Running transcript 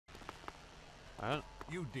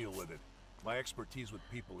You deal with it. My expertise with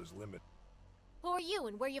people is limited. Who are you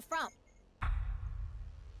and where you from?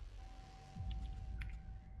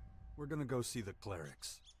 We're gonna go see the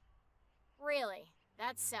clerics. Really?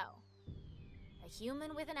 That's so. A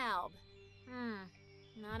human with an alb.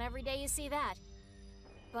 Not every day you see that.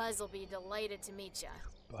 Buzz will be delighted to meet ya.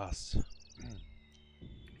 Buzz.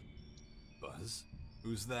 Buzz?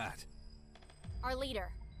 Who's that? Our leader.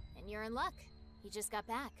 And you're in luck. He just got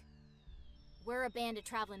back. We're a band of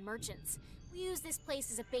traveling merchants. We use this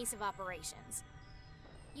place as a base of operations.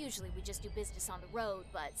 Usually we just do business on the road,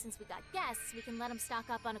 but since we got guests, we can let them stock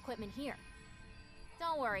up on equipment here.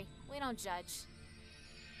 Don't worry, we don't judge.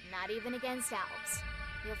 Not even against albs.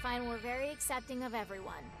 You'll find we're very accepting of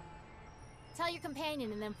everyone. Tell your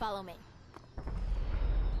companion and then follow me.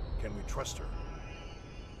 Can we trust her?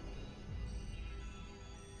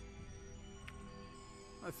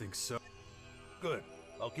 I think so. Good.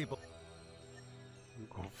 I'll keep a...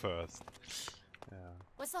 Go first. Yeah.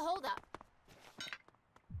 What's the holdup?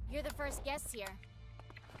 You're the first guests here.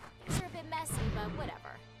 Things are a bit messy, but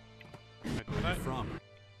whatever. Where are you from?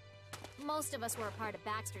 Most of us were a part of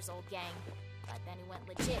Baxter's old gang, but then he went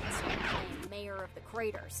legit and started playing mayor of the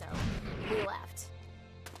crater, so we left.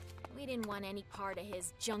 We didn't want any part of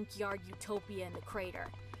his junkyard utopia in the crater,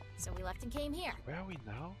 so we left and came here. Where are we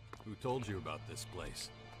now? Who told you about this place?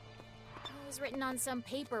 It was written on some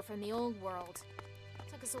paper from the old world.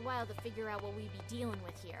 Took us a while to figure out what we'd be dealing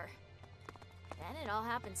with here. Then it all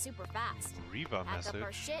happened super fast. Reva Packed up our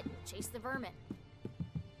message. shit and chased the vermin.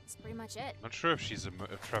 That's pretty much it. Not sure if she's a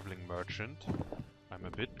traveling merchant. I'm a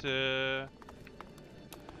bit.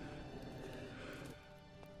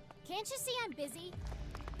 Can't you see I'm busy?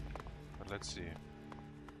 But let's see.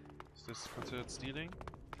 Is this considered stealing?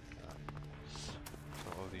 Yeah. So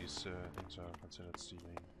all these things are considered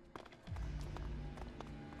stealing.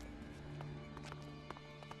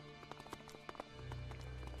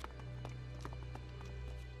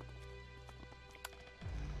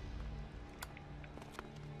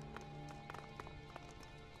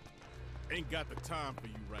 Ain't got the time for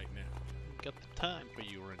you right now. Got the time for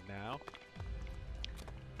you right now.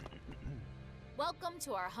 Welcome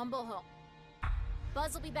to our humble home.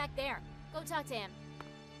 Buzz will be back there. Go talk to him.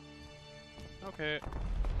 Okay.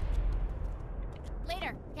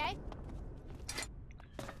 Later, okay?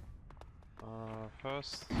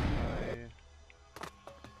 First I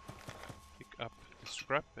pick up the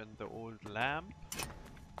scrap and the old lamp.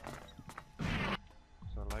 So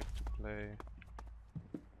I like to play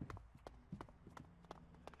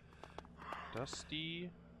Dusty.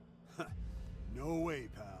 No way,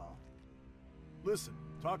 pal. Listen,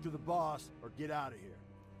 talk to the boss or get out of here.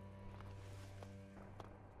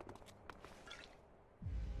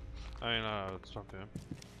 I know, let's talk to him.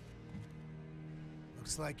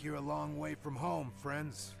 Looks like you're a long way from home,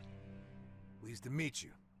 friends. Pleased to meet you.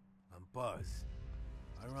 I'm Buzz.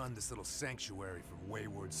 I run this little sanctuary for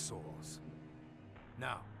wayward souls.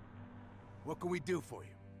 Now, what can we do for you?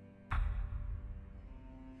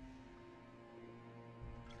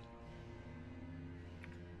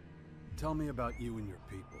 Tell me about you and your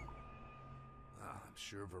people. I'm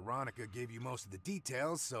sure Veronica gave you most of the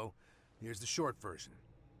details, so here's the short version.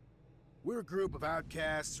 We're a group of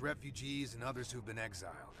outcasts, refugees, and others who've been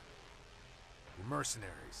exiled. We're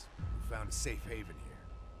mercenaries who found a safe haven here.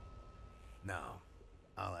 Now,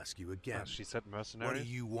 I'll ask you again. She said mercenary? What do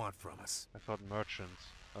you want from us? I thought merchants.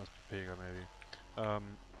 I was Pega maybe.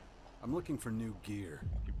 I'm looking for new gear.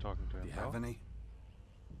 Keep talking to him. Do you have any?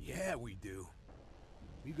 Yeah, we do.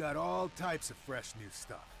 We've got all types of fresh new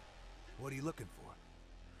stuff. What are you looking for?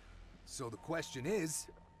 So the question is,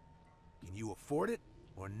 can you afford it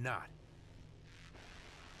or not?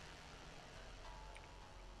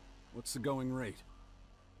 What's the going rate?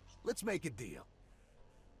 Let's make a deal.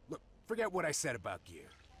 Look, forget what I said about gear.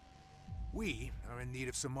 We are in need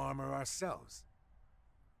of some armor ourselves.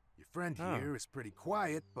 Your friend here is pretty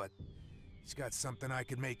quiet, but he's got something I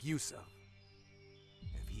could make use of.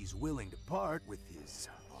 If he's willing to part with his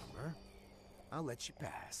armor, I'll let you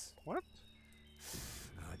pass. What?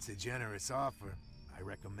 It's a generous offer. I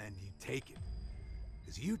recommend you take it.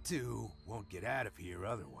 Because you two won't get out of here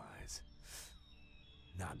otherwise.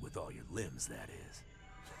 Not with all your limbs, that is.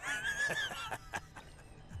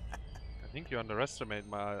 I think you underestimate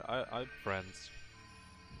my Alp friends.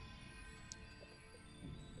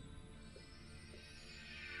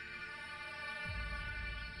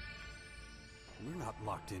 We're not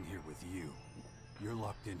locked in here with you. You're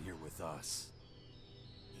locked in here with us.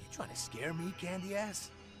 You trying to scare me, candy ass?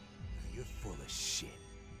 You're full of shit.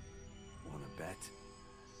 Wanna bet?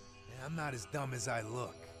 I'm not as dumb as I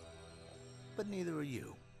look. But neither are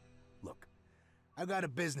you. Look, I got a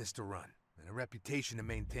business to run and a reputation to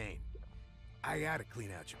maintain. I gotta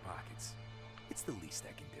clean out your pockets. It's the least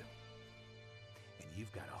I can do. And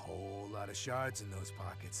you've got a whole lot of shards in those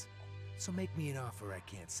pockets. So make me an offer I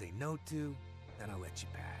can't say no to, and I'll let you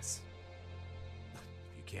pass.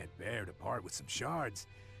 If you can't bear to part with some shards,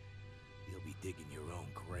 you'll be digging your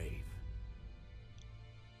own grave.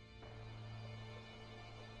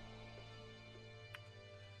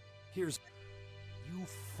 Here's... You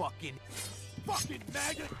fucking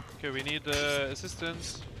maggot! Okay, we need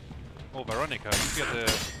assistance. Oh, Veronica, you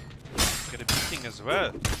get a beating as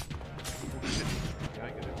well. Oh shit! Yeah, I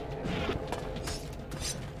get a beating.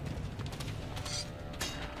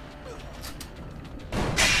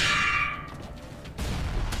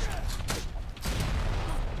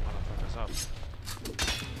 Motherfuckers up.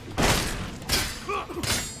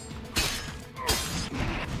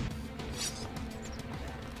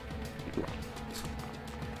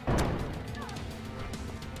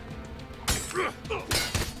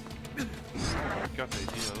 God, they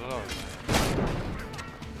deal a lot.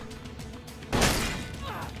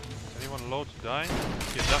 Is anyone low to die?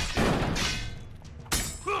 Kill Dusty.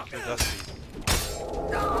 Kill Dusty.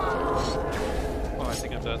 Oh, I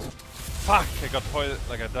think I'm dead. Fuck! I got poisoned.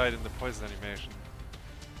 Like I died in the poison animation.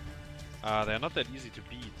 They're not that easy to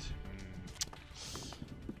beat.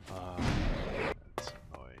 That's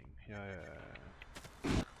annoying.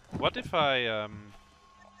 Yeah. What if I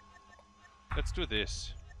let's do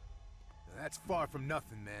this. That's far from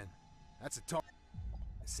nothing, man. That's a talk.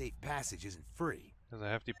 The safe passage isn't free. Does a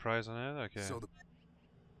hefty price on it? Okay. So the...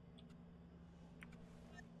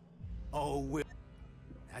 Oh, Will.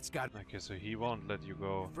 That's got... Okay, so he won't let you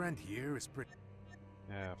go. Your friend here is pretty...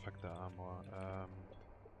 Yeah, fuck the armor.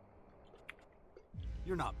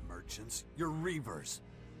 You're not merchants. You're reavers.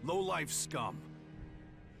 Low-life scum.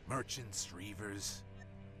 Merchants, reavers...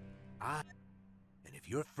 And if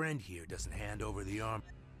your friend here doesn't hand over the arm...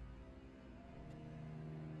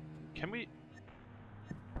 Can we...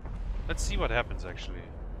 Let's see what happens, actually.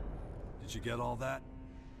 Did you get all that?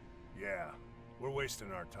 Yeah, we're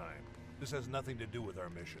wasting our time. This has nothing to do with our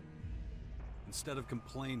mission. Instead of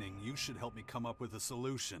complaining, you should help me come up with a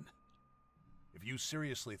solution. If you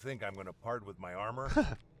seriously think I'm gonna part with my armor,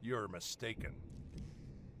 you're mistaken.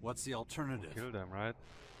 What's the alternative? Kill them, right?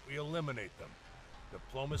 We eliminate them.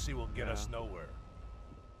 Diplomacy will get us nowhere.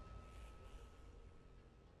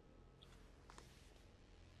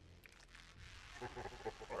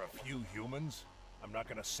 For a few humans, I'm not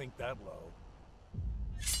gonna sink that low.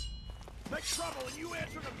 Make trouble and you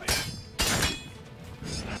answer to me!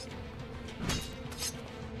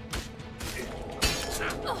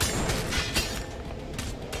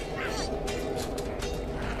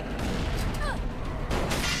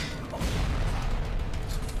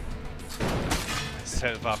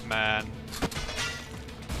 Myself up, man.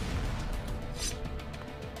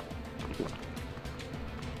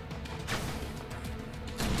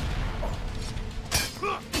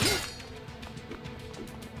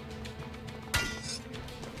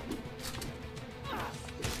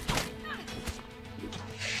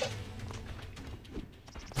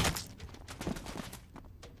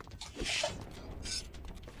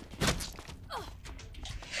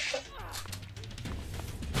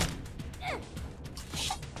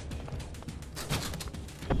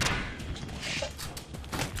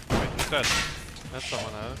 That's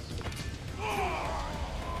someone else.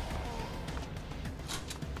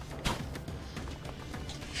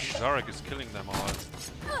 Zarek is killing them all.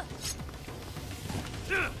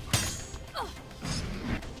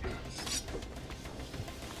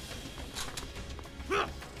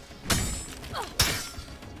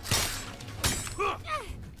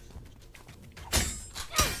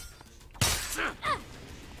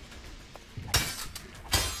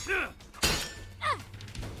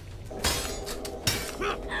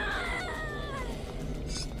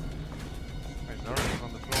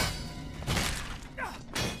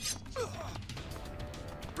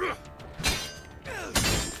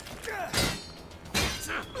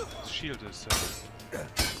 Shield is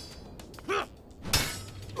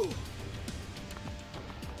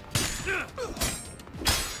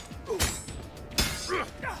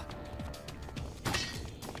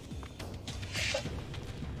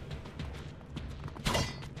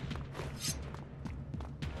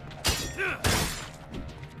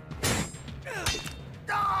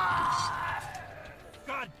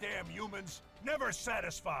Goddamn humans, never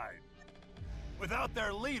satisfied. Without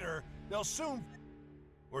their leader, they'll soon...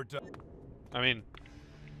 We're done. I mean...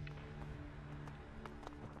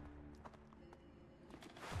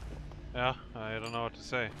 Yeah, I don't know what to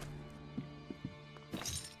say.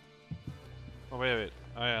 Oh, wait.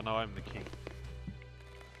 Oh yeah, now I'm the king.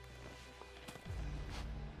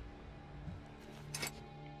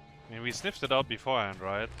 mean, we sniffed it out beforehand,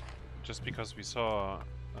 right? Just because we saw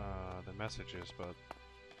the messages, but...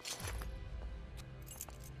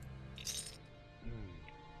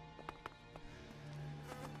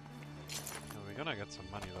 No, we're gonna get some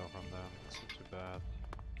money though from them. It's not too bad.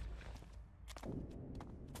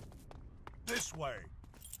 This way.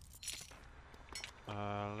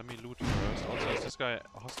 Let me loot first. Also, is this guy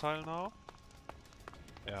hostile now?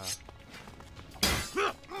 Yeah.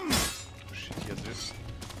 Oh shit, he has this.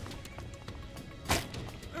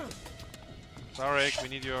 Zarek, we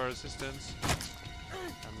need your assistance.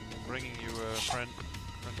 I'm bringing you a friend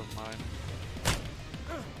of mine.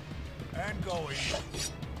 And going.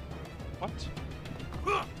 What?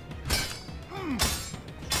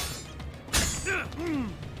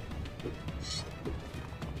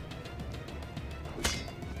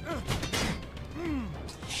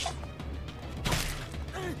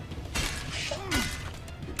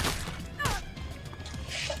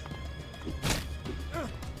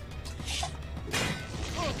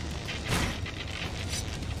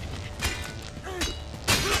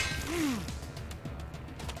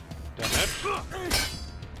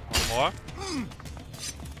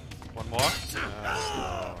 One more?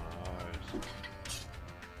 Alright.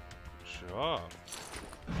 Sure.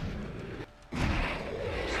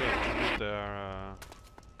 So, their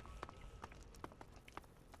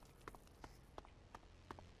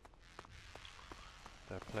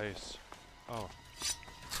place. Oh.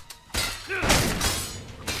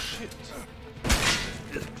 Shit.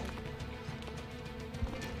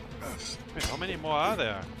 Wait, how many more are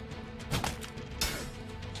there?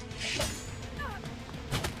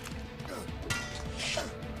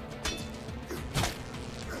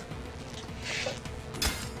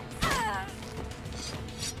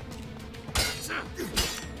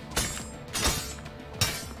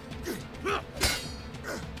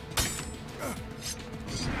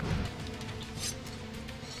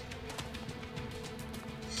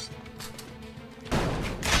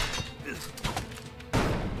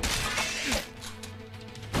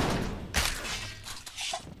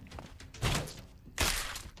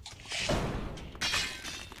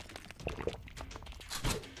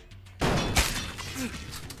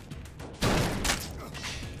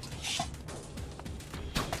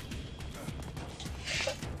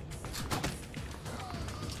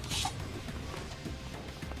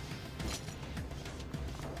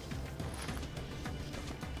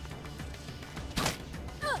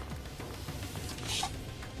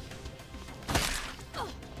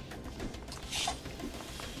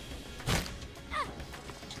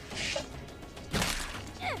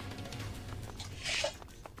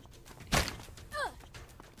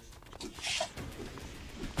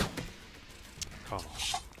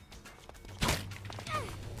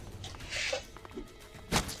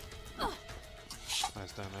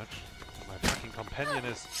 Nice damage. My fucking companion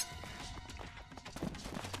is...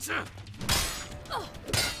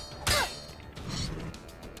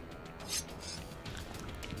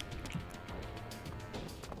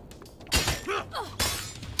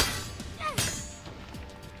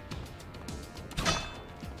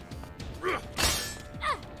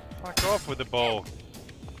 Fuck off with the bow.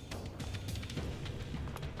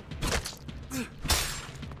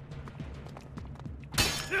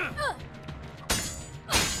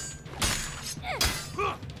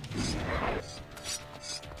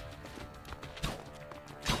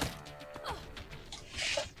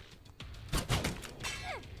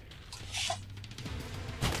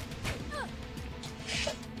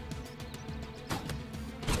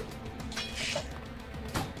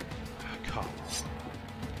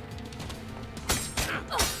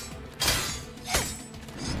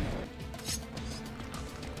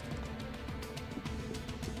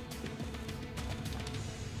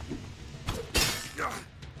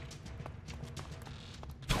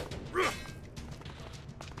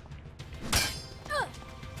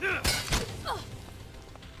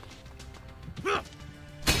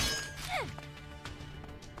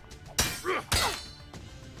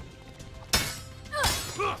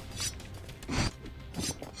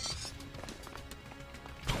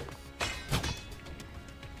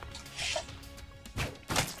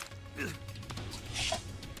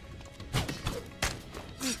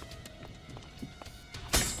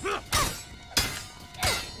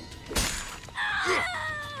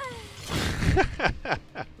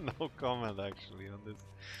 No comment actually on this.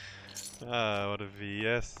 Ah, what a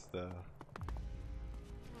VS though.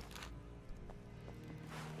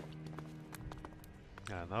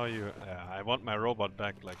 Yeah, now you. I want my robot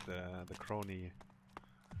back, like the crony.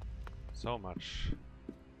 So much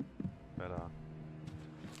better.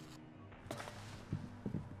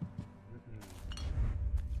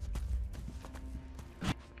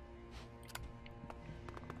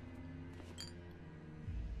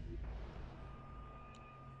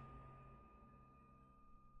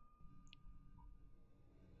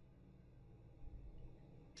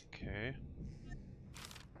 Okay.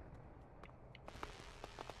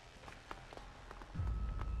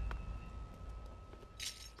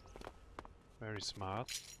 Very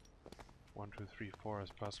smart. 1, 2, 3, 4 as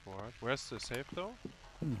password. Where's the safe though?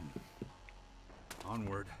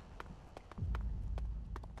 Onward.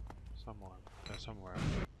 Somewhere.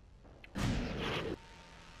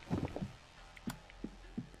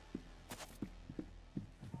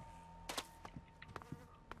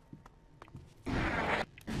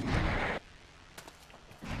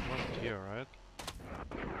 Wasn't here, right?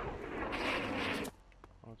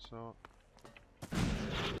 Also,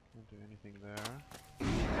 don't do anything there.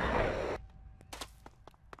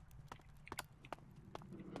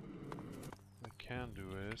 What I can do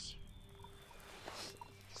is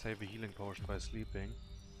save a healing potion by sleeping.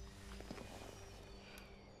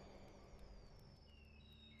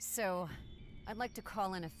 So, I'd like to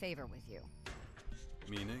call in a favor with you.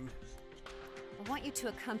 Meaning? I want you to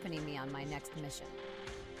accompany me on my next mission.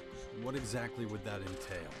 What exactly would that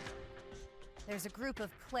entail? There's a group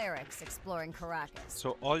of clerics exploring Caracas.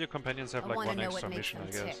 So all your companions have I like want one to know extra what makes mission, them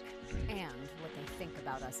I guess. tick, and what they think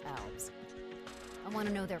about us elves. I want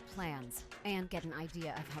to know their plans, and get an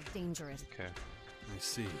idea of how dangerous... Okay. I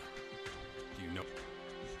see. Do you know?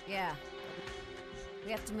 Yeah.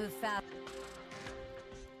 We have to move fast.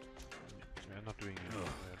 We're not doing it.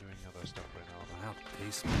 We're doing other stuff right now. I'll have to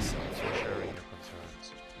pace myself. So sharing your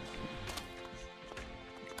concerns.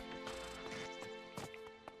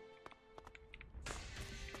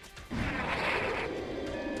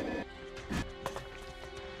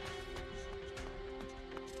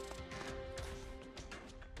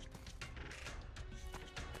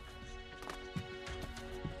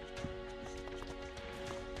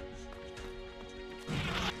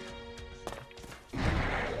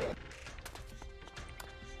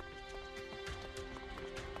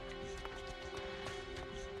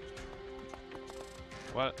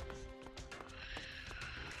 What?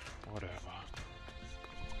 Whatever.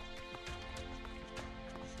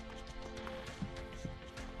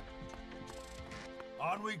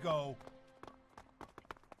 On we go.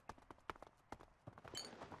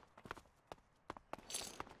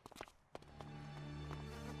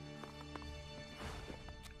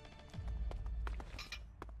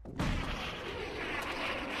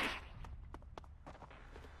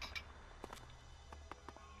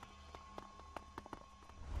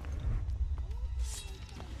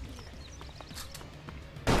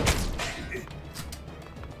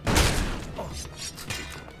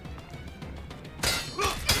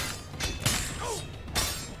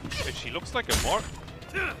 Wait, she looks like a Fuck!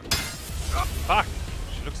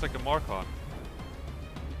 She looks like a Morcon.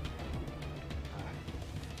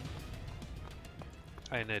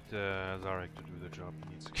 I need Zarek to do the job.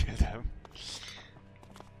 He needs to kill them.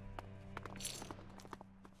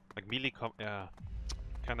 Like melee yeah.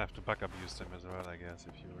 Kind of have to bug abuse them as well, I guess,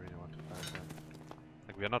 if you really want to fight them.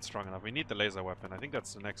 Like we are not strong enough. We need the laser weapon. I think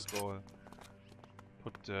that's the next goal.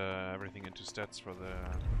 Put everything into stats for the...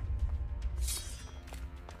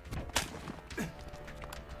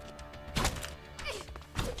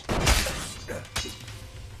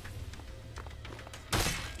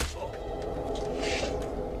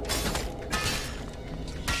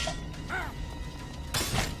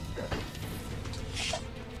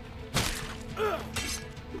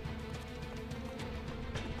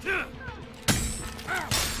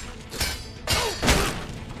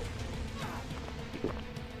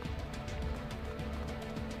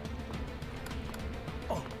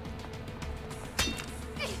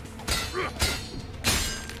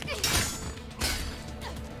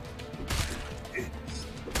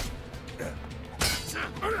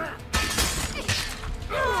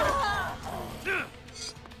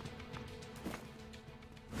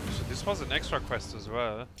 This was an extra quest as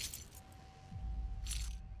well.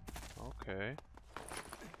 Okay.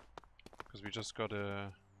 Because we just got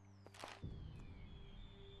a...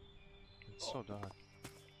 It's so dark.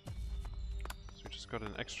 So we just got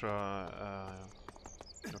an extra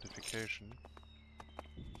notification.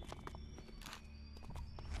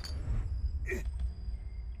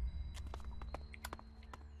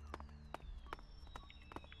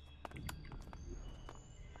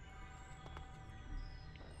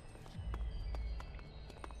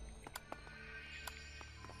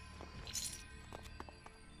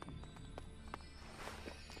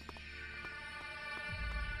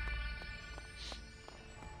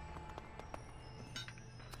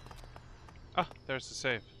 Ah, there's the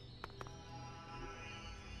save.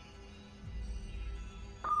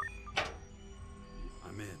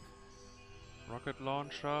 I'm in. Rocket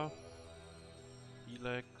launcher.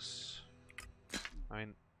 Elex. I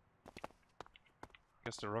guess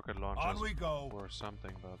guess the rocket launcher On we go. or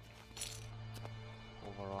something, but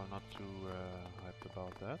overall not too hyped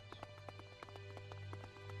about that.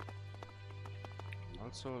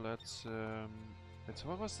 Also, let's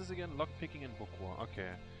what was this again? Lockpicking and book war. Okay,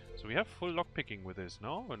 so we have full lockpicking with this,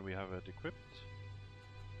 no? When we have it equipped.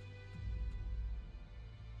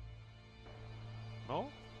 No?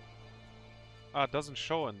 Ah, it doesn't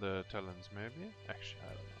show in the talents, maybe? Actually,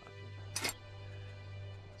 I don't know.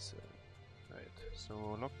 Let's, right,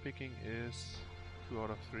 so lockpicking is 2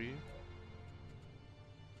 out of 3.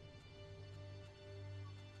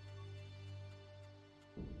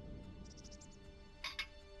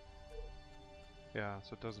 Yeah,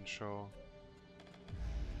 so it doesn't show.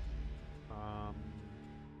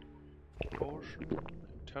 Potion,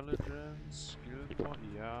 Intelligence, Skill Point,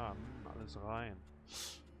 ja, alles rein.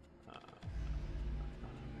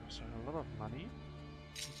 So a lot of money.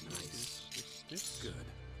 This. Good.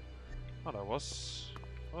 Oh, that was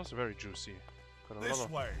very juicy. Got a This lot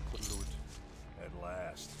of way. good loot. At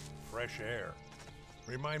last. Fresh air.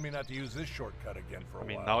 Remind me not to use this shortcut again for a I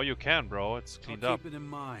mean, while. now you can, bro. It's cleaned I'll up. keep it in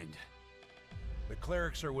mind. The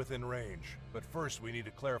clerics are within range, but first we need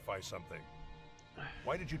to clarify something.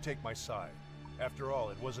 Why did you take my side? After all,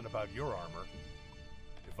 it wasn't about your armor.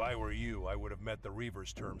 If I were you, I would have met the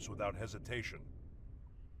Reaver's terms without hesitation.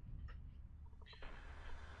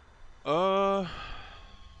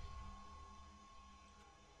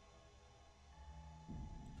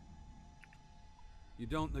 You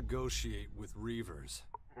don't negotiate with Reavers.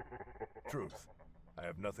 Truth. I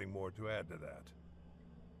have nothing more to add to that.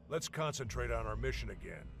 Let's concentrate on our mission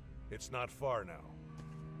again. It's not far now.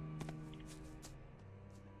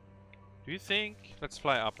 Do you think? Let's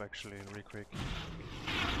fly up actually, real quick.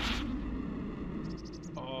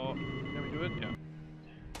 Oh, can we do it? Yeah.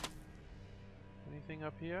 Anything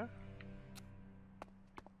up here?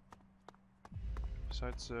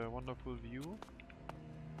 Besides a wonderful view.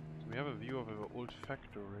 So we have a view of an old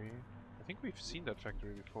factory. I think we've seen that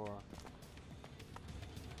factory before.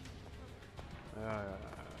 Yeah.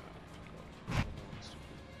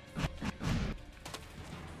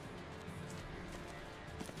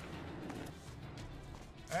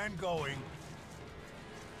 And going.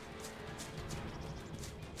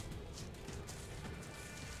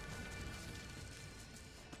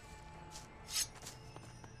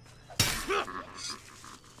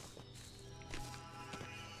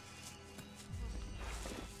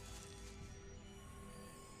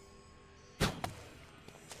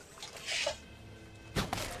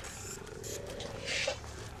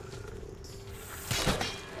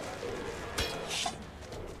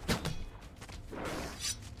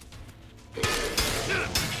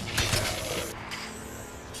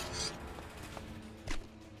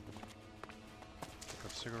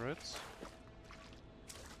 Cigarettes.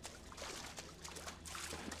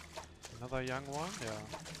 Another young one, yeah.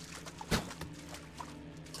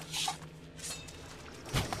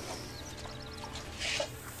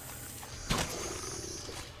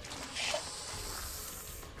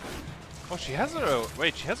 Oh, she has a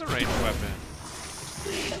wait. She has a ranged weapon.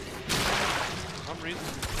 For some reason,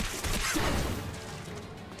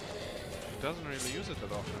 she doesn't really use it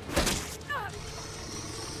that often.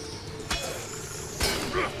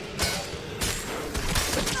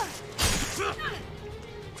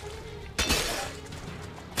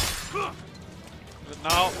 But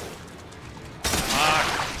now, fuck.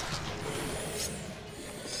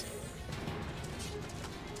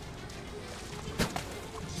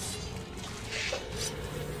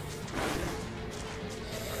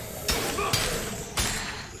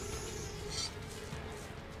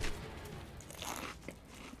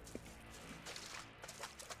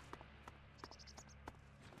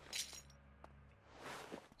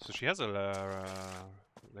 So she has a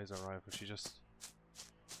laser rifle. She just.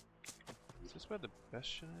 Is this where the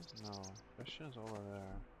Bastion is? No, Bastion is over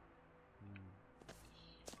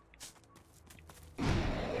there.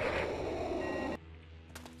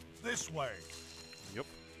 This way. Yup.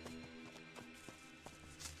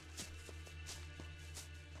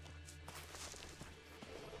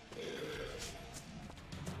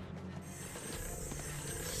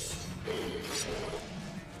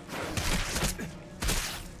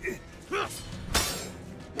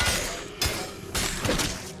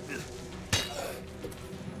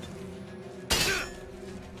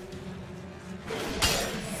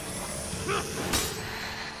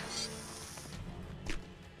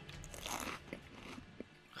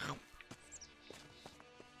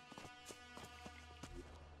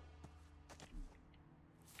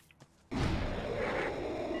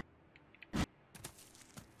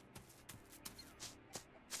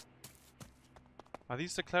 Are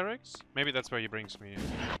these the clerics? Maybe that's where he brings me.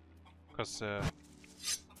 Because I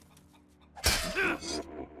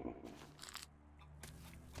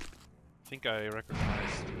think I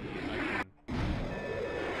recognized the icon.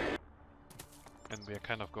 And we are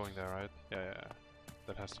kind of going there, right? Yeah, yeah, yeah.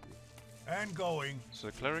 That has to be. And going. So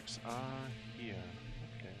the clerics are here.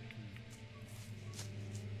 Okay.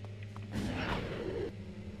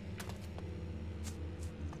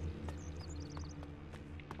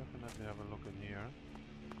 Definitely have a look in here.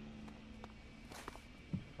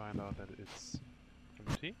 Find out that it's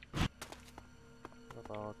empty. What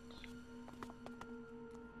about...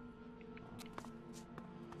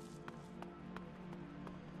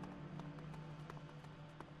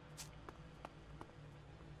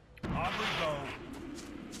 On we go.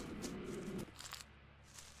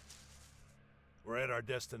 We're at our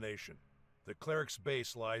destination. The cleric's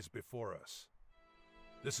base lies before us.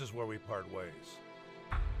 This is where we part ways.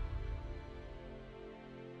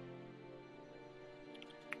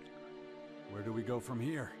 Where do we go from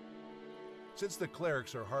here? Since the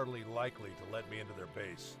clerics are hardly likely to let me into their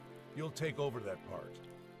base, you'll take over that part.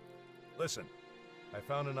 Listen, I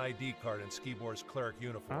found an ID card in Skibor's cleric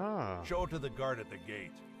uniform. Show it to the guard at the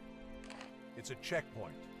gate. It's a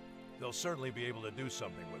checkpoint. They'll certainly be able to do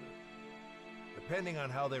something with it. Depending on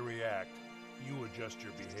how they react, you adjust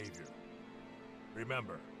your behavior.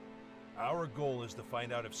 Remember, our goal is to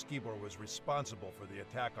find out if Skibor was responsible for the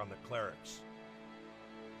attack on the clerics.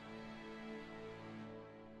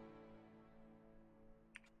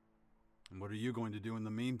 And what are you going to do in the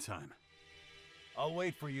meantime? I'll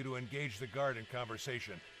wait for you to engage the guard in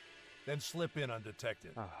conversation, then slip in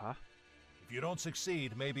undetected. If you don't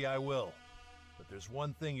succeed, maybe I will. But there's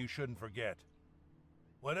one thing you shouldn't forget.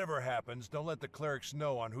 Whatever happens, don't let the clerics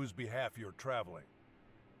know on whose behalf you're traveling.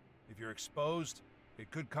 If you're exposed,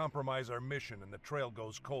 it could compromise our mission and the trail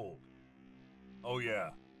goes cold. Oh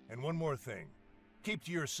yeah, and one more thing. Keep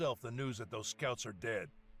to yourself the news that those scouts are dead.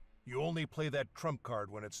 You only play that trump card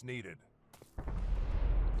when it's needed.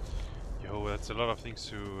 Yo, that's a lot of things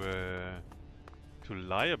to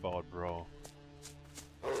lie about, bro.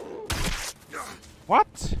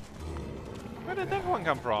 What? Where did that one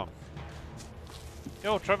come from?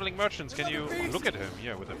 Yo, traveling merchants, can you look at him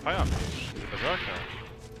here with a fire mage, berserker?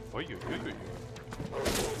 Thank you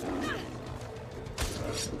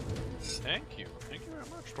very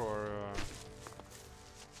much for.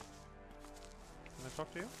 Can I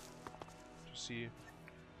talk to you? To see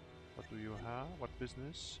what do you have, what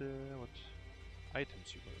business, what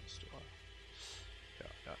items you got in store. Yeah.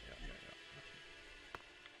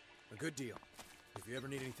 A good deal. If you ever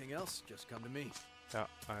need anything else, just come to me. Yeah,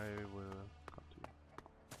 I will come to you.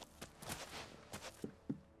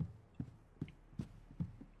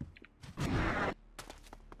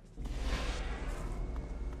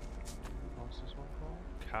 What's this one called?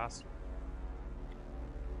 Castle.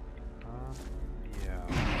 Yeah.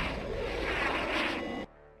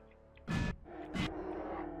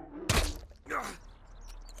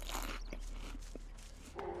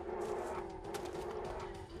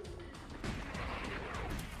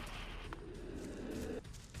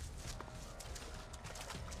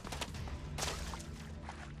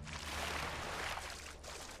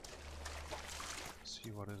 See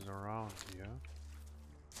what is around here.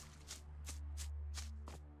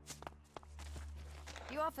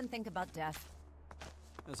 You often think about death.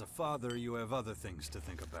 As a father, you have other things to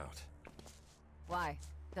think about. Why?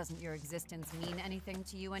 Doesn't your existence mean anything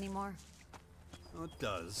to you anymore? Oh, it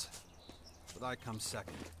does. But I come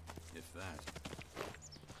second, if that.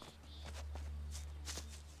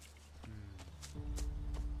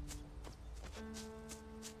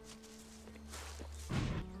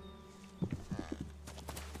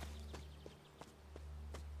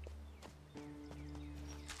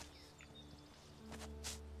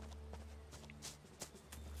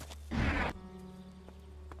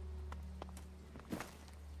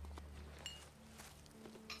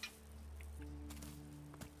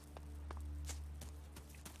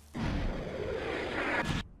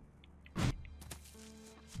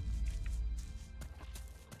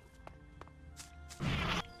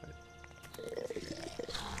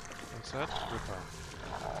 What's that? Ripper.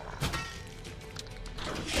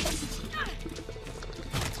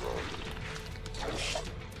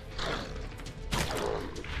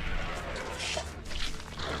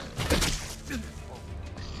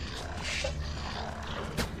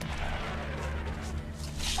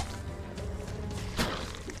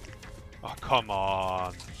 Oh, come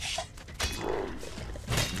on.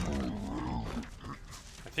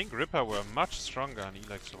 I think Ripper were much stronger on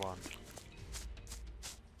Elex 1.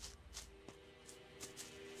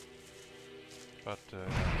 But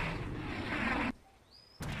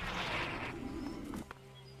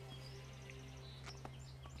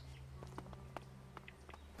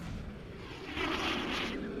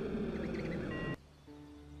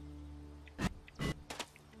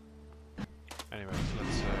Anyways,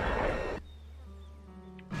 let's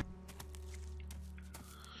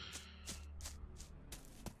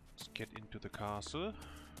get into the castle.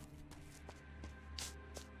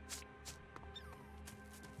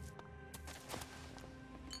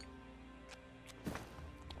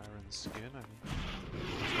 Iron skin, I think.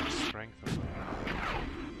 It's got strength as well.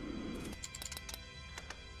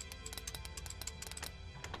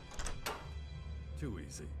 Too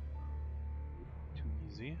easy. Too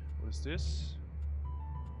easy. What is this?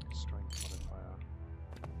 Strength modifier.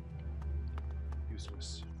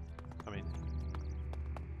 Useless. I mean...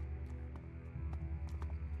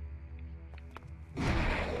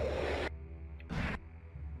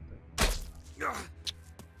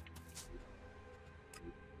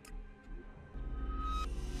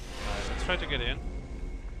 let's try to get in.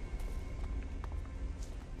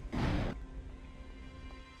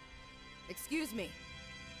 Excuse me.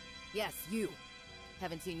 Yes, you.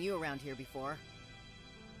 Haven't seen you around here before.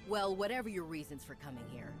 Well, whatever your reasons for coming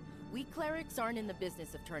here, we clerics aren't in the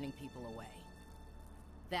business of turning people away.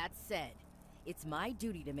 That said, it's my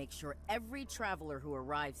duty to make sure every traveler who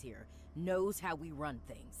arrives here knows how we run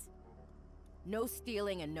things. No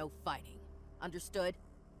stealing and no fighting. Understood?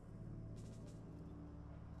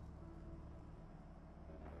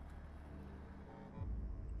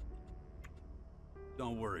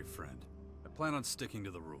 Don't worry, friend. I plan on sticking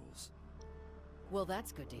to the rules. Well,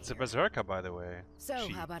 that's good to It's a hear. berserker, by the way. So,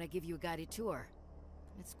 She. how about I give you a guided tour?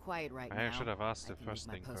 It's quiet right now. I should have asked the I can first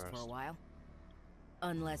leave thing my post first. for a while.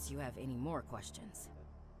 Unless you have any more questions.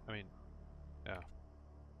 I mean, yeah.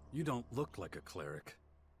 You don't look like a cleric.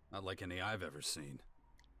 Not like any I've ever seen.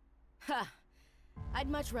 Ha! I'd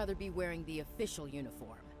much rather be wearing the official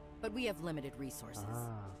uniform, but we have limited resources.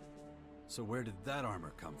 So where did that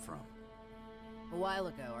armor come from? A while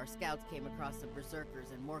ago, our scouts came across some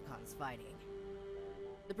berserkers and Morkons fighting.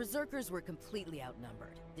 The berserkers were completely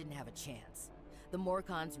outnumbered, didn't have a chance. The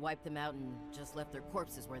Morkons wiped them out and just left their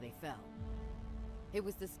corpses where they fell. It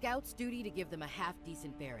was the scouts' duty to give them a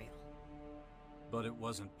half-decent burial. But it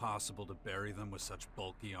wasn't possible to bury them with such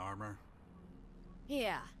bulky armor?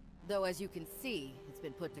 Yeah, though as you can see, it's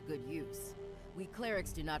been put to good use. We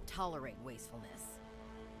clerics do not tolerate wastefulness.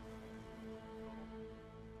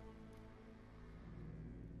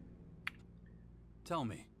 Tell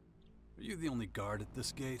me, are you the only guard at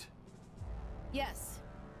this gate? Yes,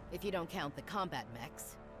 if you don't count the combat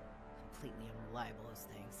mechs. Completely unreliable, those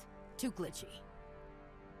things. Too glitchy.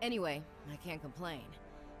 Anyway, I can't complain.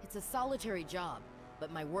 It's a solitary job,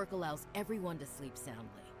 but my work allows everyone to sleep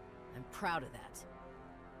soundly. I'm proud of that.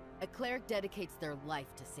 A cleric dedicates their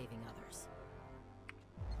life to saving others.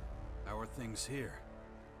 How are things here?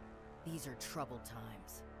 These are troubled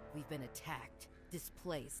times. We've been attacked,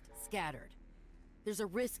 displaced, scattered. There's a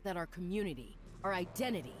risk that our community, our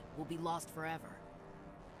identity, will be lost forever.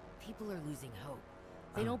 People are losing hope.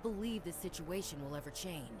 They don't believe this situation will ever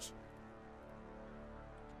change.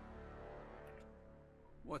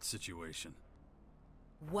 What situation?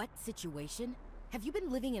 What situation? Have you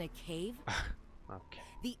been living in a cave? Okay.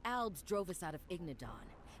 The Albs drove us out of Ignadon.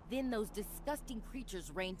 Then those disgusting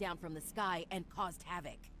creatures rained down from the sky and caused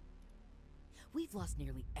havoc. We've lost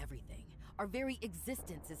nearly everything. Our very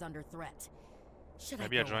existence is under threat. Should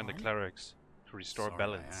Maybe I go join the on? clerics to restore Sorry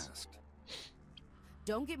balance. I asked.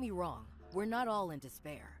 Don't get me wrong, we're not all in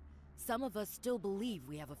despair. Some of us still believe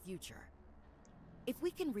we have a future. If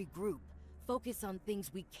we can regroup, focus on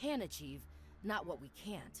things we can achieve, not what we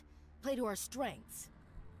can't, play to our strengths.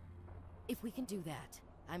 If we can do that,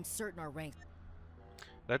 I'm certain our ranks...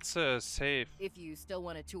 Let's save. If you still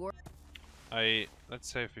want a tour...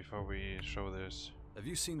 Let's save before we show this. Have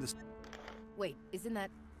you seen this? Wait, isn't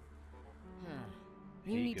that...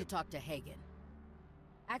 You need to Hagen. talk to Hagen.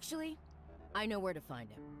 Actually, I know where to find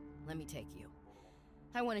him. Let me take you.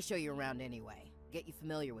 I want to show you around anyway. Get you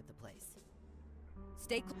familiar with the place.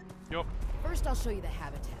 Stay close. Yup. First, I'll show you the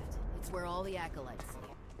habitat. It's where all the acolytes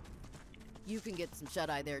sleep. You can get some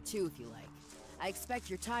shut-eye there too if you like. I expect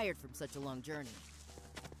you're tired from such a long journey.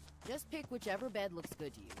 Just pick whichever bed looks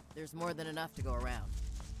good to you. There's more than enough to go around.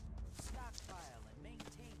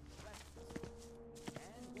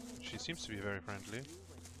 She seems to be very friendly.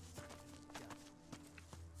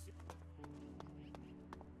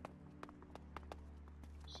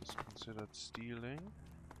 This is considered stealing.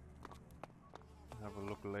 Have a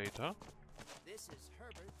look later. This is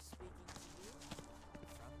Herbert speaking to you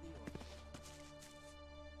from the Order.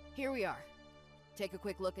 Here we are. Take a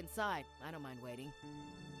quick look inside. I don't mind waiting. The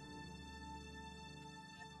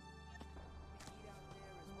heat out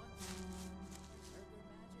there is one thing. Preserve their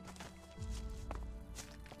magic.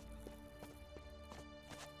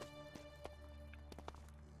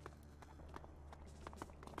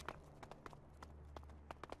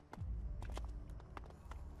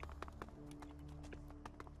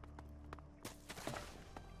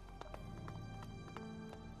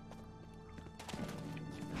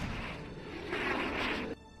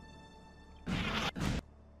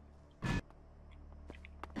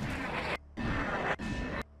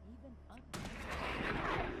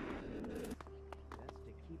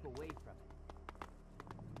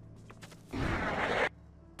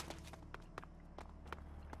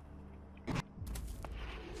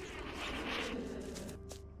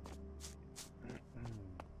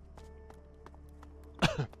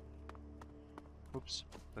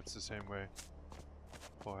 it's the same way.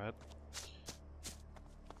 Forehead.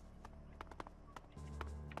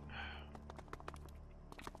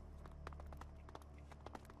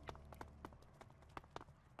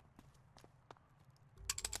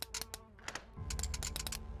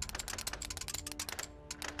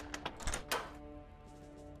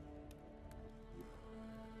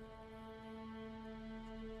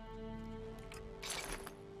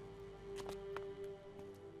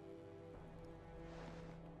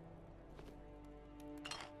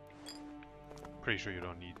 Pretty sure you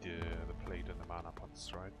don't need the plate and the mana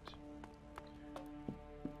pots, right?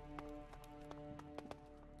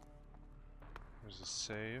 There's a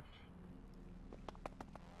save.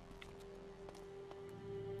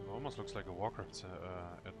 It almost looks like a Warcraft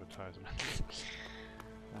advertisement. Oops.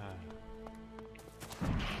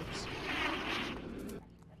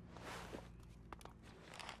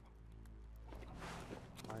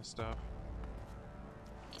 My stuff.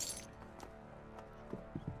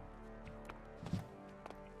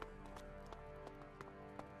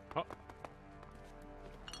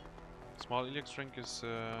 Small Elex drink is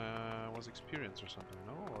was experience or something,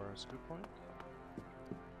 no? Or a skill point?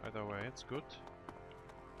 Either way, it's good.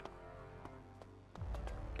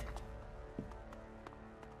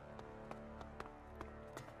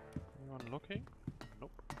 Anyone looking?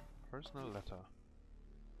 Nope. Personal letter.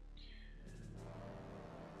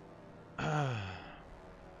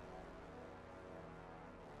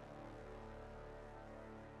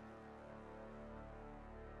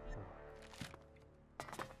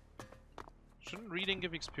 Shouldn't reading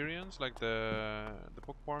give experience like the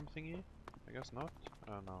bookworm thingy? I guess not.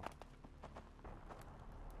 I don't know.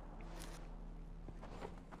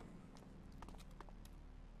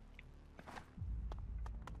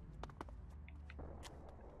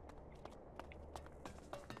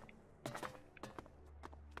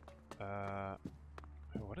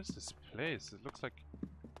 What is this place? It looks like.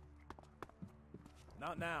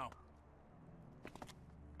 Not now.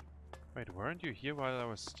 Wait, weren't you here while I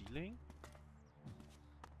was stealing?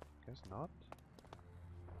 Guess not.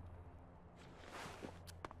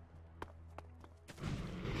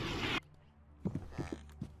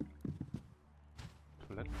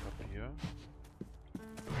 Toilet papier.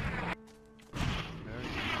 Very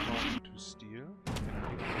important to steal.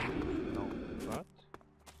 No, but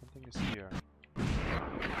something is here.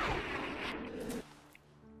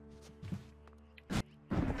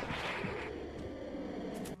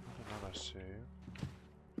 Another save.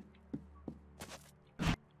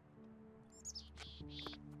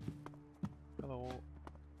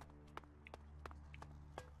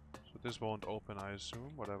 This won't open, I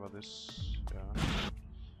assume, whatever this... yeah.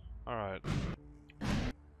 Alright.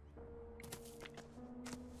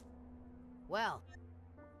 Well,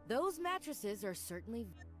 those mattresses are certainly...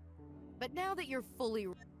 But now that you're fully...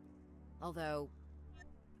 Although...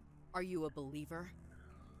 Are you a believer?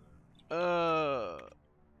 I'm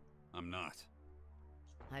not.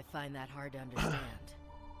 I find that hard to understand.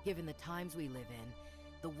 Given the times we live in,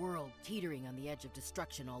 the world teetering on the edge of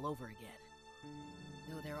destruction all over again.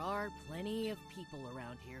 Though there are plenty of people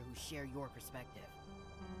around here who share your perspective.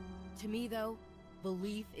 To me, though,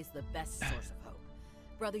 belief is the best source of hope.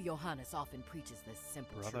 Brother Johannes often preaches this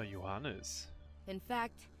simple truth. Brother Johannes. In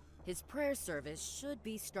fact, his prayer service should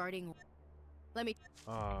be starting... Let me...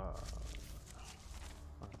 That's,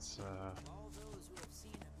 All those who have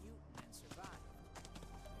seen a mutant and survived.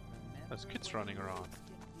 there's kids running around.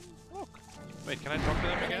 Look. Wait, can I talk to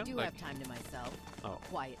them again? I do have time to myself. Oh. A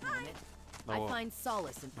quiet moment. No, I find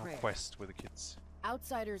solace in no prayer. quest with the kids.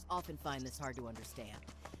 Outsiders often find this hard to understand.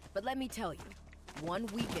 But let me tell you, 1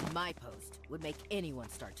 week in my post would make anyone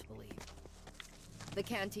start to believe. The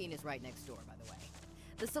canteen is right next door, by the way.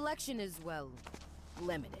 The selection is, well,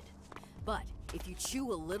 limited. But if you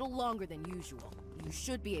chew a little longer than usual, you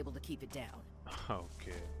should be able to keep it down.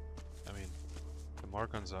 Okay. I mean, the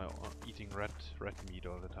Morgans are eating red meat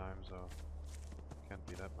all the time, so can't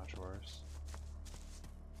be that much worse.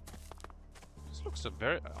 This looks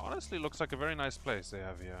honestly looks like a very nice place they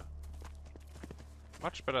have here.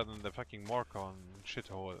 Much better than the fucking Morcon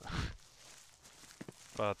shithole.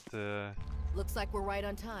 But Looks like we're right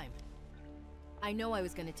on time. I know I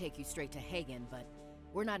was gonna take you straight to Hagen, but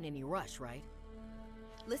we're not in any rush, right?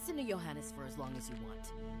 Listen to Johannes for as long as you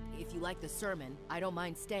want. If you like the sermon, I don't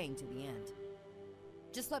mind staying to the end.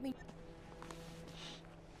 Just let me...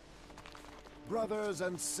 Brothers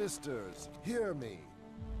and sisters, hear me.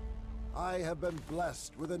 I have been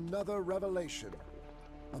blessed with another revelation.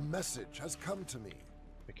 A message has come to me.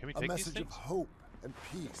 wait, can we A take these message of things? hope and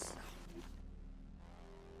peace.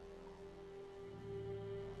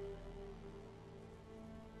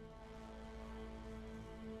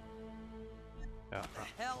 Yeah.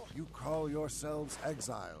 Hell! You call yourselves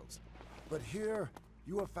exiles, but here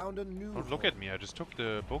you have found a new Don't look home. at me, I just took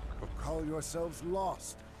the book. You call yourselves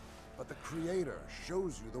lost, but the Creator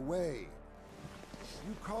shows you the way.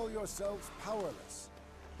 You call yourselves powerless,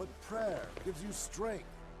 but prayer gives you strength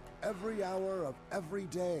every hour of every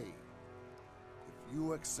day. If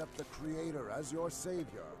you accept the Creator as your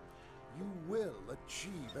Savior, you will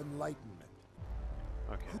achieve enlightenment.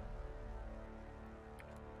 Okay.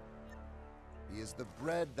 He is the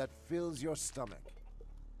bread that fills your stomach.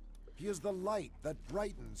 He is the light that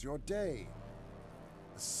brightens your day.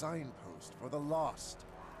 The signpost for the lost.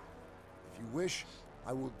 If you wish,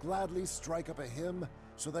 I will gladly strike up a hymn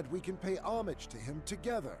so that we can pay homage to him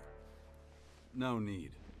together. No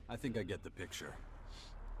need. I think I get the picture.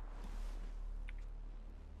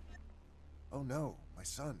 Oh no, my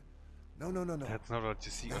son. No. That's not what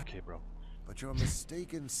you see. Okay, bro. But your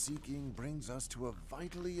mistaken seeking brings us to a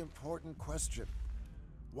vitally important question.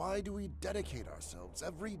 Why do we dedicate ourselves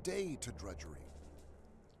every day to drudgery?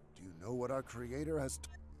 Do you know what our Creator has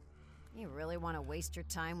You really want to waste your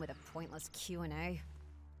time with a pointless Q&A?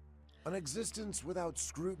 An existence without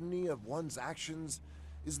scrutiny of one's actions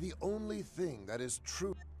is the only thing that is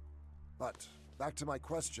true. But, back to my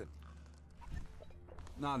question.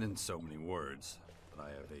 Not in so many words, but I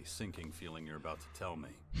have a sinking feeling you're about to tell me.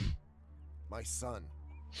 My son,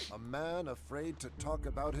 a man afraid to talk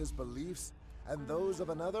about his beliefs and those of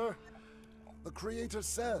another? The Creator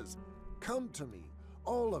says, "Come to me,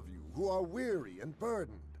 all of you who are weary and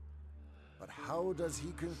burdened." But how does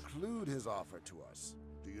he conclude his offer to us?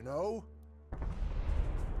 Do you know?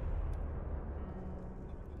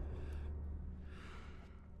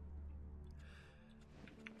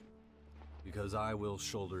 Because I will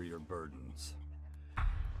shoulder your burdens.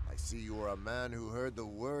 I see you are a man who heard the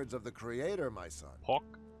words of the Creator, my son.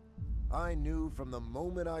 Hawk. I knew from the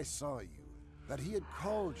moment I saw you that he had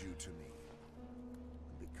called you to me.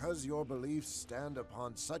 And because your beliefs stand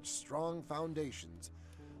upon such strong foundations,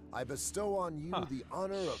 I bestow on you the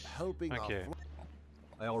honor of helping Okay.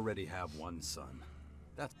 I already have one son.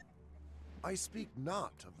 That's... I speak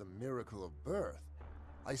not of the miracle of birth.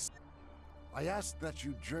 I ask that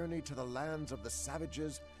you journey to the lands of the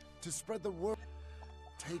savages to spread the word.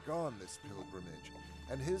 Take on this pilgrimage,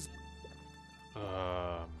 and his...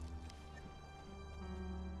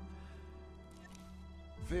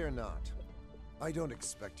 Fear not. I don't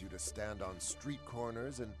expect you to stand on street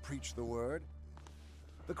corners and preach the word.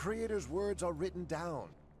 The Creator's words are written down.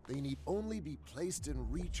 They need only be placed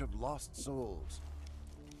in reach of lost souls.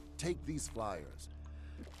 Take these flyers.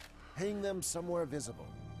 Hang them somewhere visible,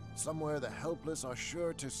 somewhere the helpless are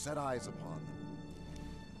sure to set eyes upon them.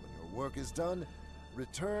 When your work is done,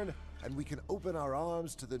 return, and we can open our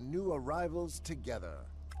arms to the new arrivals together.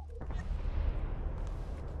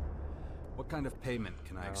 What kind of payment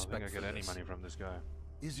can I I don't expect think I for get any this? money from this guy.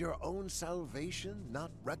 Is your own salvation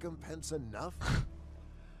not recompense enough?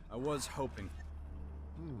 I was hoping.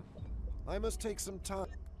 I must take some time.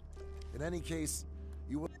 In any case,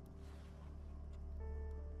 you will...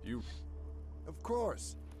 You... Of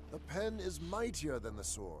course, the pen is mightier than the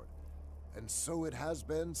sword, and so it has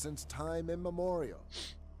been since time immemorial.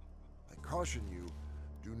 I caution you,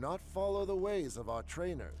 do not follow the ways of our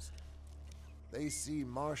trainers. They see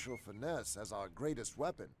martial finesse as our greatest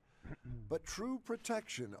weapon, but true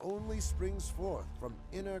protection only springs forth from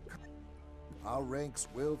inner... Our ranks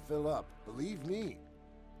will fill up, believe me.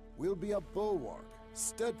 We'll be a bulwark,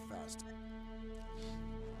 steadfast.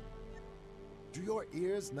 Do your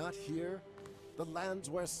ears not hear? The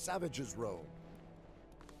lands where savages roam.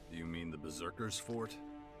 Do you mean the Berserkers' fort?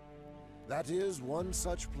 That is one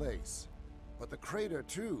such place. But the crater,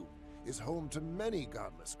 too, is home to many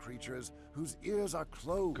godless creatures whose ears are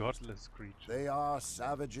closed. Godless creature. They are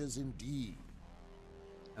savages indeed.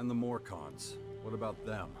 And the Morcons, what about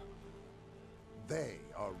them? They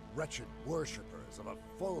are wretched worshippers of a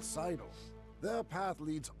false idol. Their path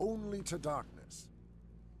leads only to darkness.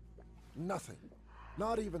 Nothing,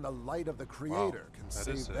 not even the light of the Creator, can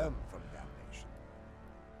save them from damnation.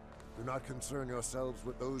 Do not concern yourselves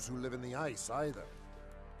with those who live in the ice either.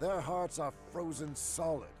 Their hearts are frozen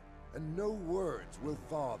solid, and no words will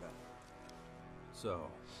thaw them. So,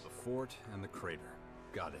 the fort and the crater.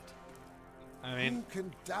 Got it. I mean, who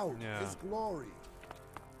can doubt his glory?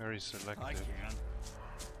 Very selective. I can.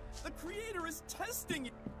 The Creator is testing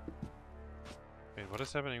you. Wait, what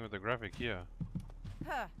is happening with the graphic here?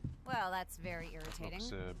 Huh. Well, that's very irritating.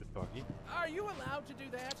 Looks a bit buggy. Are you allowed to do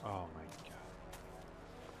that? Oh my god.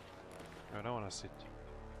 I don't want to sit.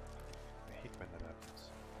 I hate when that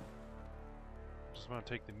happens. I just want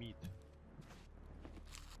to take the meat.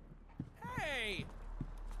 Hey!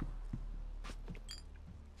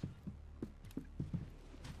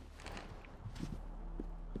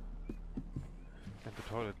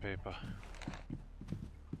 toilet paper.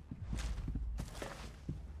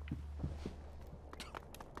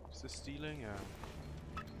 Is this stealing? Yeah.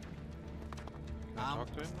 Can I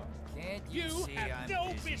talk to him now? Can't you see have I'm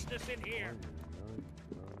no busy? business in here.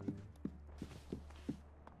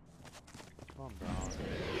 Calm down.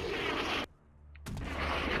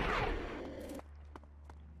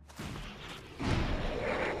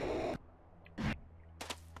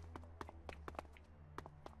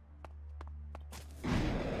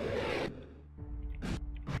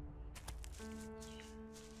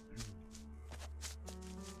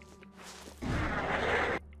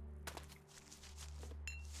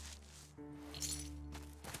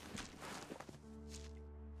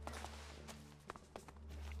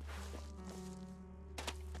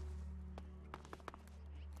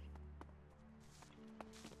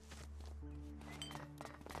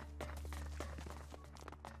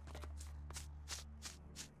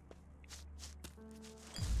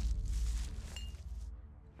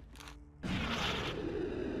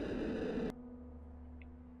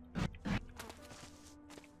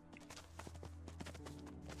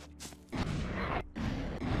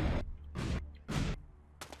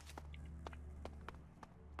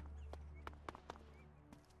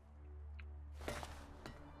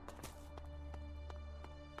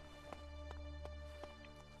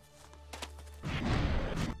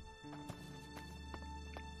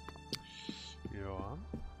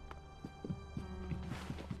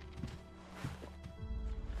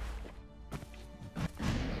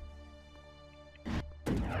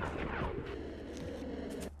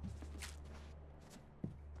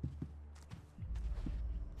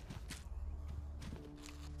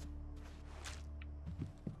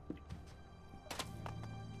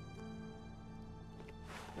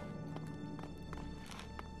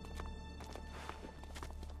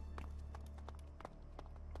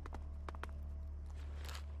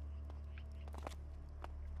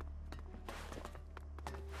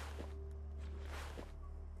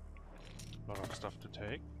 Lot of stuff to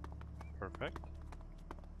take. Perfect.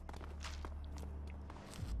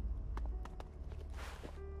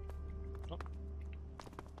 Oh.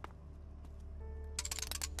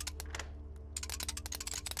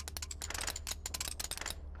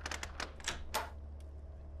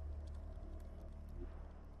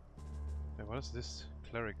 Hey, what is this?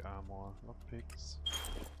 Cleric armor, lockpicks.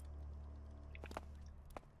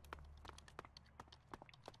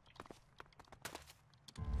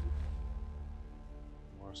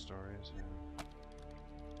 Stories, yeah.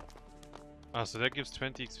 Ah, so that gives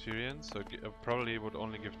 20 experience, so probably would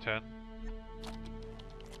only give 10.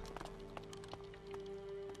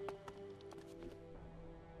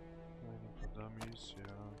 Training for dummies, yeah.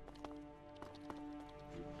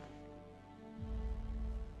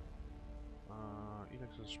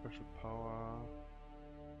 Elex has special power.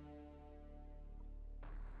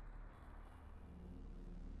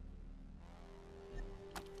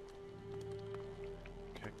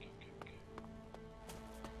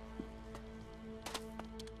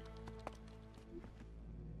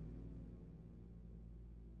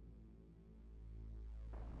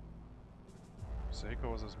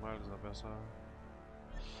 Seiko was a smile, is that besser?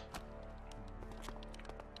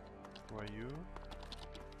 Who are you?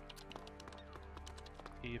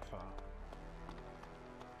 Eva.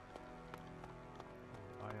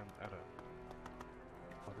 I am Adam.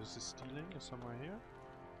 Oh, this is stealing? Is somewhere here?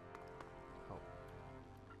 Oh.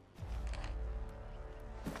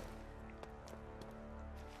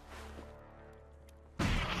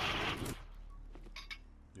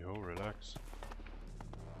 Yo, relax.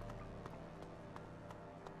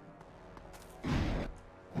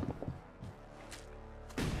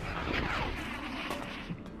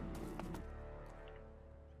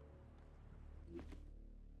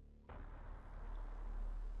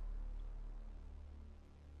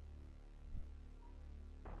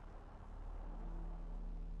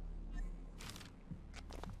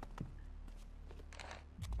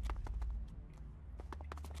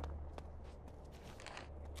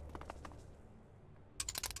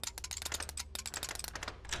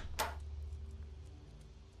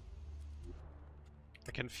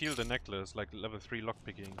 I can feel the necklace, like level 3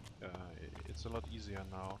 lockpicking. It's a lot easier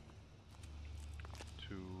now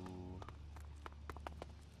to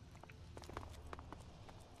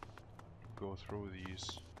go through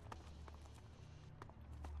these.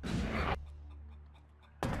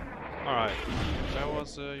 Alright, where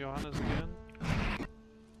was Johannes again?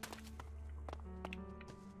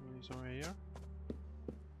 He's over here.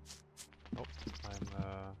 Oh, I'm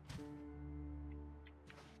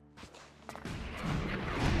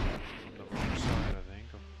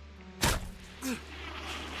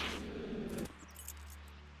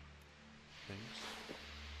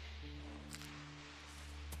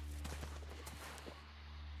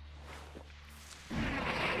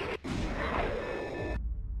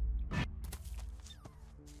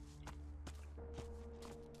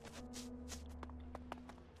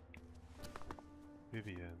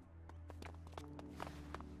Vivian.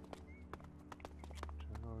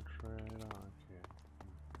 General trader, okay.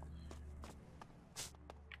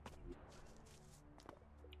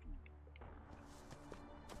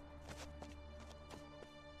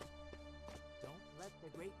 Don't let the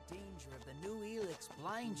great danger of the new Elex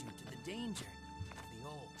blind you to the danger of the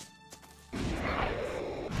old.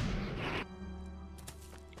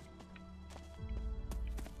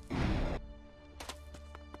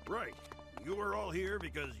 Right. You are all here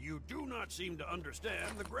because you do not seem to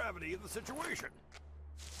understand the gravity of the situation.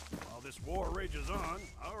 While this war rages on,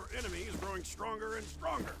 our enemy is growing stronger and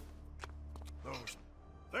stronger. Those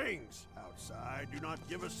things outside do not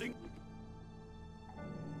give a single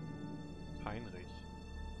Heinrich.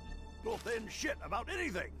 thin shit about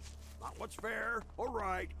anything. Not what's fair, or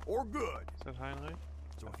right, or good. Is that Heinrich?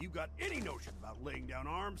 So if you've got any notion about laying down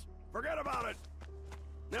arms, forget about it.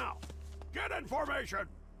 Now, get in formation!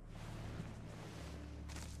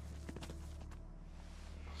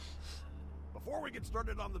 Before we get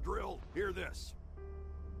started on the drill, hear this.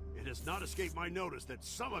 It has not escaped my notice that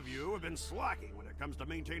some of you have been slacking when it comes to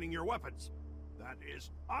maintaining your weapons. That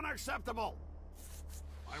is unacceptable.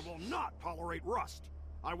 I will not tolerate rust.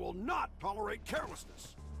 I will not tolerate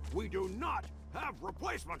carelessness. We do not have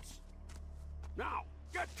replacements. Now,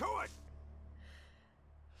 get to it!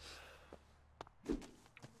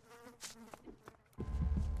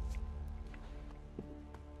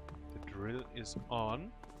 The drill is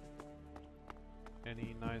on.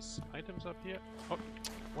 Any nice items up here? Oh,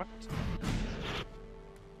 what?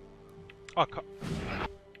 Oh,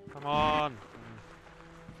 come on!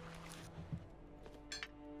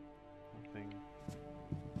 Nothing.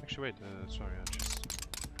 Actually, wait. Sorry, I just.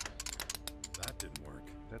 That didn't work.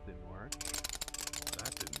 That didn't work.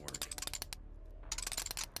 That didn't work.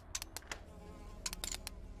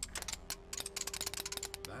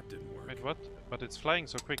 That didn't work. Wait, what? But it's flying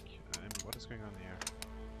so quick. What is going on here?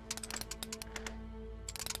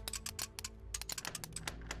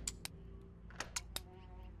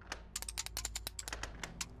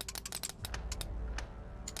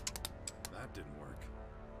 That didn't work.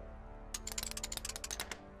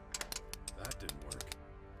 That didn't work.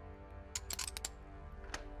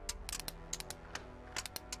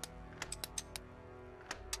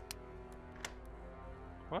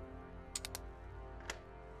 What?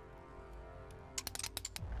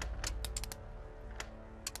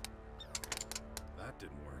 That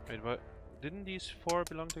didn't work. Wait, what? Didn't these four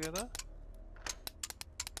belong together?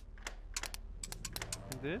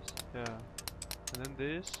 And this? Yeah. And then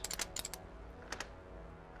this?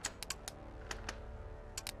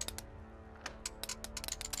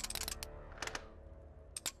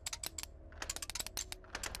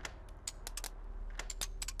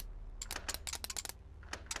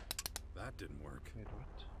 That didn't work. Wait,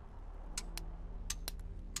 what?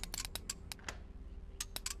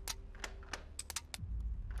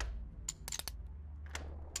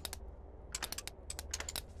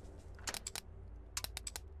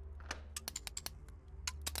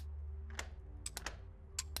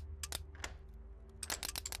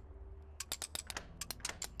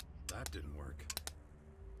 That didn't work.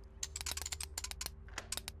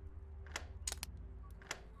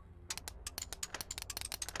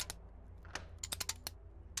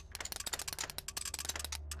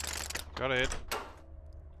 Got it.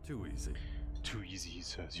 Too easy. Too easy, he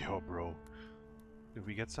says. Yo, bro. Did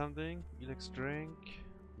we get something? Elex drink?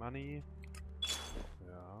 Money?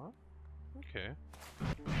 Yeah. Okay.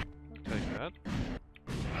 I'll take that.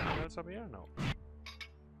 Anything else up here? No.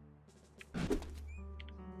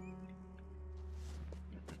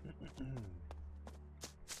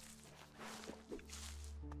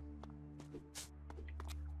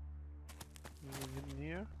 Anything hidden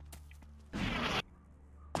here?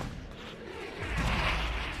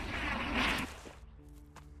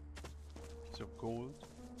 Piece of gold.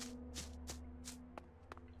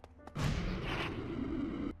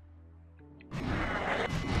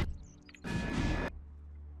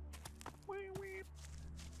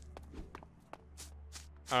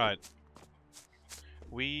 Alright.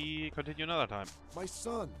 We continue another time. My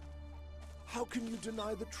son, how can you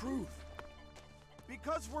deny the truth?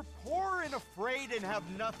 Because we're poor and afraid and have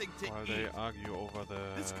nothing to While eat. they argue over the...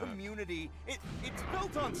 This community, it's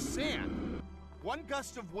built on sand. One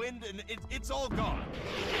gust of wind and it's all gone.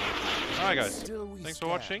 Alright guys, Still we thanks for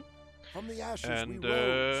stand. watching. From the ashes And we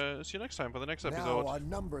rose. see you next time for the next Now episode. our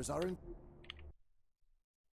numbers are in